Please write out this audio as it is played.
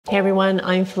Hey everyone,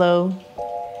 I'm Flo.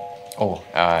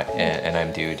 And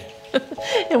I'm Dude.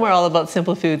 And we're all about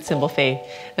simple food, simple faith.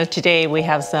 Now today we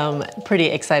have some pretty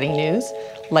exciting news,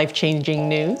 life-changing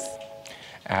news.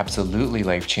 Absolutely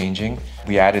life-changing.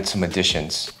 We added some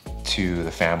additions to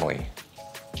the family,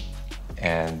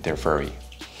 and they're furry.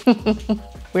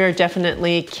 We are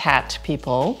definitely cat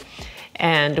people,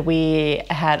 and we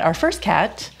had our first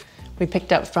cat we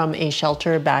picked up from a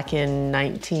shelter back in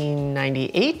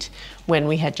 1998 when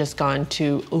we had just gone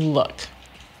to look.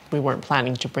 We weren't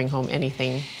planning to bring home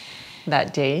anything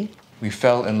that day. We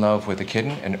fell in love with a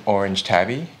kitten, an orange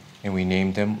tabby, and we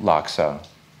named him Laksa.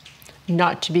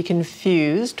 Not to be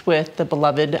confused with the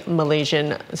beloved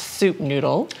Malaysian soup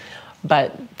noodle,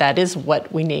 but that is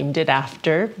what we named it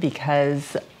after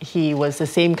because he was the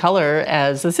same color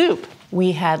as the soup.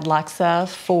 We had Laksa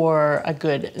for a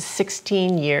good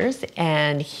 16 years,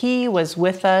 and he was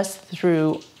with us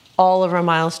through all of our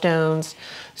milestones.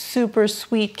 Super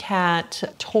sweet cat,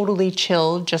 totally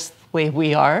chill, just the way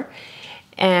we are.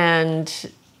 And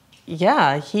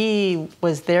yeah, he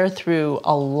was there through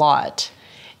a lot.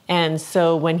 And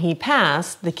so when he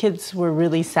passed, the kids were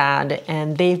really sad,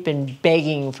 and they've been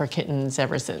begging for kittens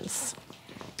ever since.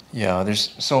 Yeah,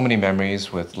 there's so many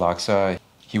memories with Laksa.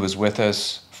 He was with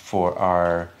us for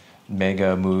our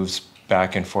mega moves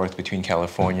back and forth between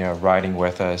California, riding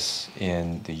with us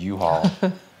in the U-Haul.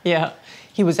 Yeah,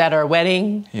 he was at our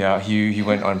wedding. Yeah, he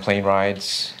went on plane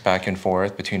rides back and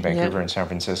forth between Vancouver and San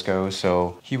Francisco.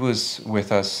 So he was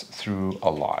with us through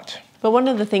a lot. But one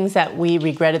of the things that we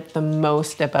regretted the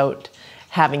most about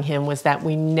having him was that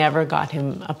we never got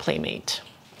him a playmate.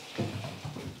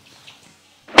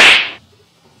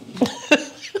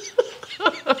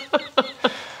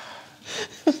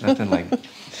 Nothing like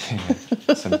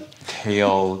some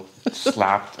tail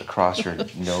slapped across your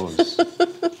nose.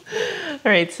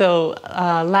 All right, so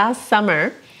last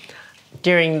summer,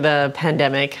 during the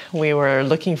pandemic, we were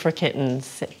looking for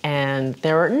kittens, and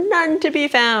there were none to be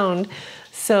found.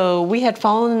 So we had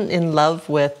fallen in love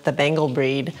with the Bengal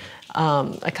breed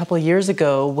a couple of years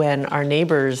ago when our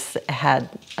neighbors had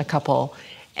a couple.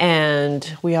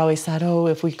 And we always thought, oh,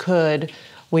 if we could,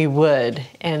 we would.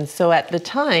 And so at the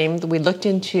time, we looked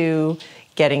into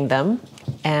getting them,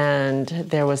 and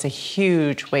there was a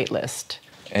huge wait list.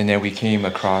 And then we came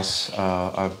across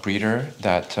a breeder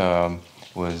that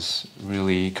was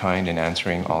really kind in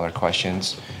answering all our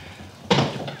questions.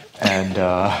 And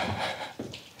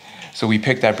so we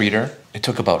picked that breeder. It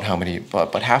took about how many,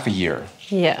 about half a year.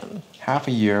 Yeah. Half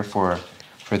a year for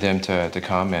them to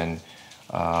come, and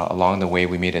along the way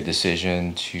we made a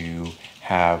decision to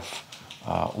have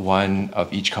one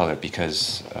of each color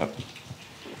because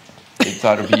we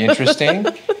thought it would be interesting.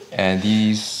 And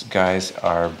these guys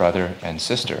are brother and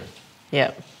sister.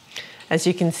 Yeah. As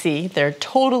you can see, they're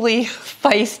totally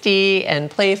feisty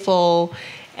and playful,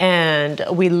 and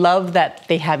we love that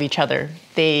they have each other.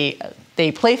 They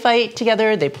play fight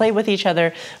together, they play with each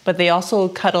other, but they also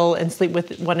cuddle and sleep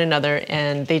with one another,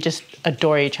 and they just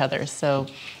adore each other. So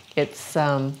it's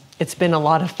been a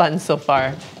lot of fun so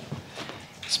far.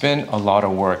 It's been a lot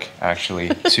of work, actually,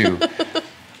 too.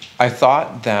 I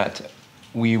thought that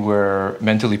we were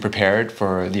mentally prepared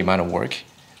for the amount of work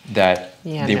that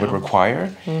they would require.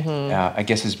 I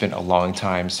guess it's been a long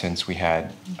time since we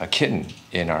had a kitten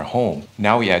in our home.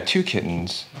 Now we had two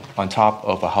kittens on top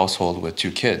of a household with two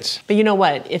kids. But you know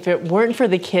what? If it weren't for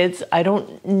the kids, I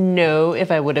don't know if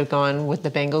I would have gone with the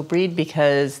Bengal breed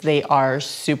because they are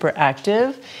super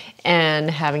active,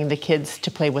 and having the kids to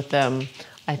play with them,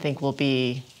 I think will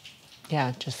be,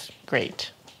 yeah, just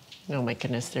great. Oh my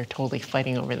goodness, they're totally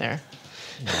fighting over there.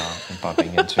 Yeah, and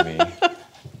bumping into me.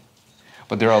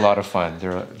 But they're a lot of fun.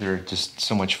 They're just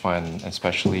so much fun,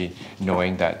 especially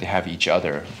knowing that they have each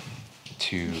other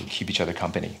to keep each other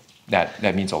company.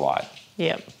 That means a lot.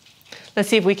 Yeah. Let's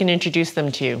see if we can introduce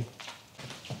them to you.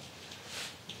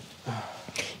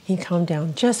 You calm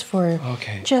down just for a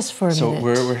minute. So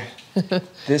we're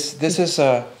this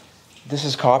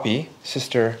is Kopi,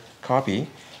 sister Kopi,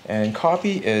 and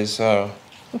Kopi is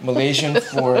Malaysian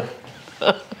for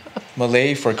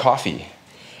Malay for coffee.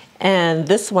 And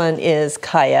this one is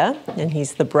Kaya, and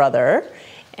he's the brother.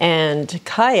 And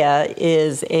Kaya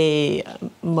is a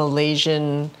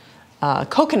Malaysian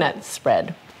coconut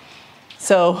spread.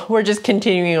 So we're just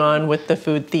continuing on with the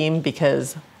food theme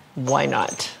because why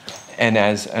not? And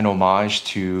as an homage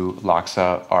to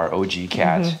Laksa, our OG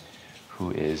cat,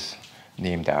 who is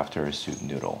named after a soup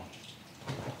noodle.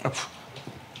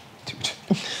 Dude.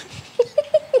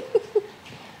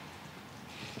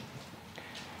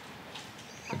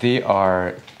 They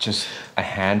are just a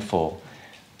handful.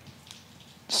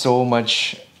 So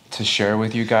much to share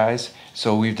with you guys.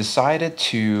 So we've decided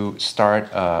to start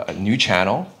a new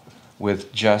channel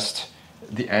with just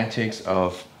the antics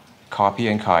of Kopi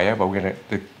and Kaya, but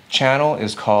the channel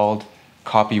is called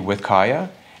Kopi with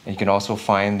Kaya, and you can also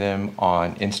find them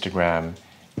on Instagram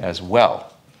as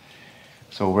well.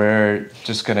 So we're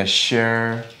just gonna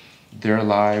share their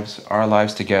lives, our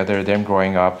lives together, them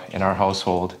growing up in our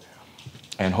household,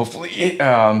 and hopefully,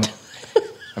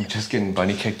 I'm just getting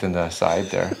bunny kicked in the side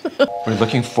there. We're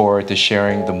looking forward to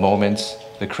sharing the moments,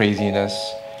 the craziness,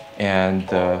 and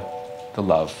the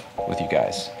love with you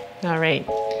guys. All right.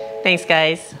 Thanks,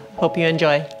 guys. Hope you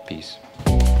enjoy. Peace.